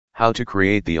How to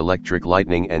create the electric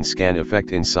lightning and scan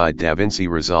effect inside Davinci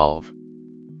Resolve.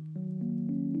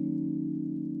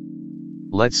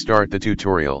 Let's start the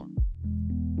tutorial.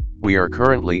 We are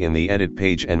currently in the edit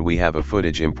page and we have a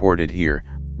footage imported here.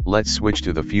 Let's switch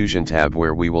to the Fusion tab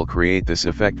where we will create this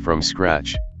effect from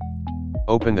scratch.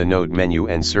 Open the node menu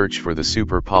and search for the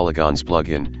Super Polygons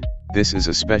plugin. This is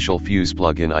a special fuse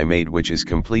plugin I made which is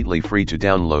completely free to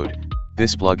download.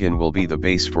 This plugin will be the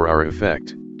base for our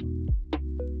effect.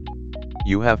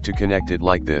 You have to connect it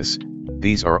like this.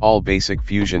 These are all basic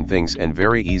Fusion things and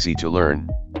very easy to learn.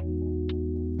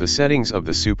 The settings of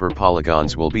the Super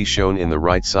Polygons will be shown in the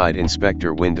right side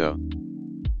inspector window.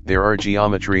 There are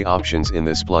geometry options in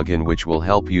this plugin which will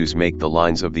help you make the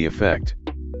lines of the effect.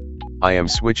 I am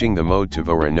switching the mode to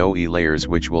Voronoi layers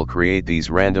which will create these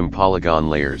random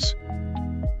polygon layers.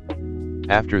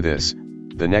 After this,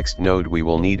 the next node we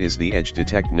will need is the edge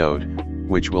detect node,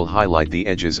 which will highlight the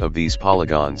edges of these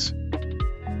polygons.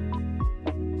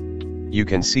 You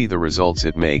can see the results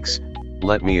it makes.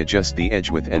 Let me adjust the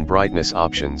edge width and brightness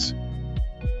options.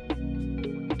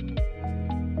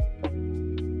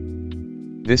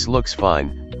 This looks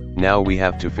fine. Now we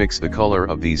have to fix the color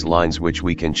of these lines which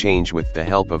we can change with the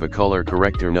help of a color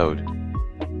corrector node.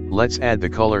 Let's add the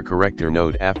color corrector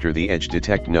node after the edge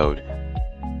detect node.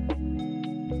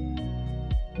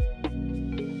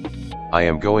 I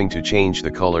am going to change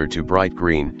the color to bright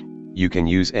green. You can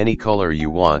use any color you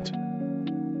want.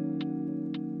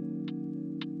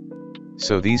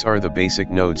 So these are the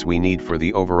basic nodes we need for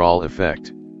the overall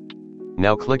effect.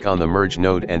 Now click on the merge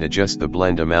node and adjust the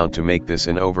blend amount to make this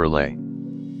an overlay.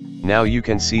 Now you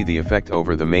can see the effect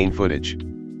over the main footage.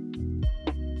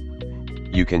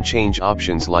 You can change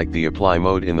options like the apply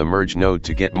mode in the merge node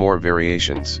to get more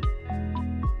variations.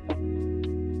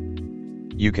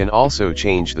 You can also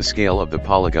change the scale of the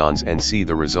polygons and see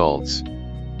the results.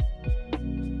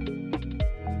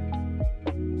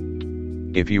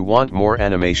 If you want more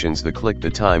animations, click the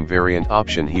time variant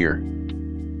option here.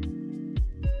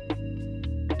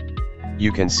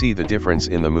 You can see the difference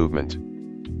in the movement.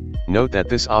 Note that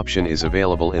this option is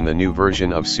available in the new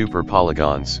version of Super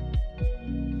Polygons.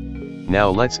 Now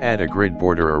let's add a grid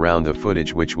border around the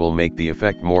footage which will make the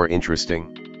effect more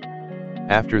interesting.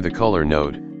 After the color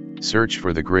node, search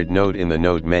for the grid node in the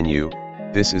node menu.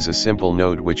 This is a simple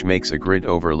node which makes a grid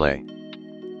overlay.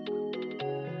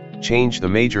 Change the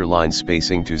major line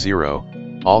spacing to 0,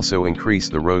 also increase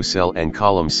the row cell and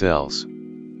column cells.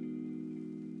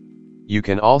 You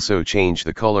can also change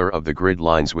the color of the grid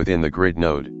lines within the grid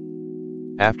node.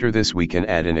 After this we can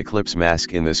add an eclipse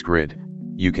mask in this grid.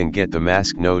 You can get the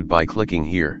mask node by clicking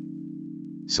here.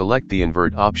 Select the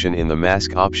invert option in the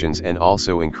mask options and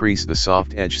also increase the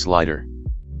soft edge slider.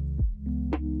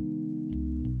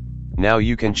 Now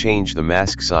you can change the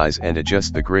mask size and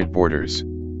adjust the grid borders.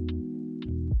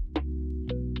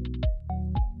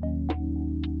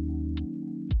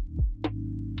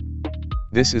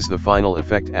 This is the final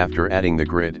effect after adding the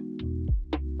grid.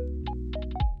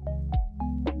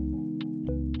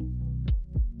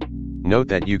 Note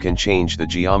that you can change the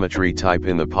geometry type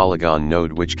in the polygon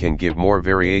node which can give more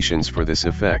variations for this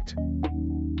effect.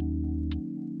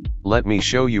 Let me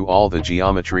show you all the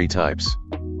geometry types.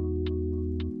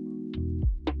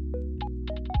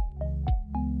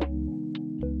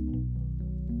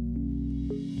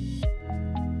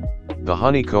 The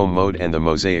honeycomb mode and the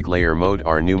mosaic layer mode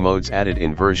are new modes added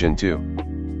in version 2.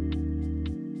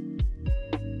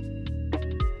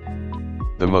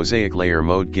 The mosaic layer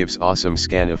mode gives awesome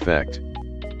scan effect.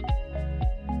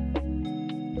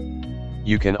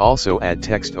 You can also add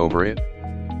text over it.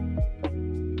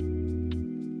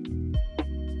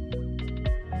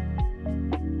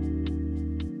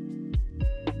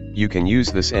 You can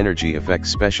use this energy effect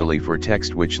specially for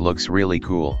text which looks really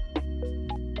cool.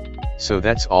 So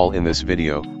that's all in this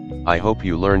video. I hope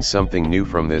you learned something new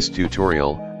from this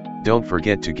tutorial. Don't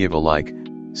forget to give a like,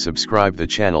 subscribe the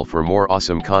channel for more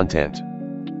awesome content.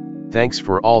 Thanks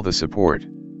for all the support.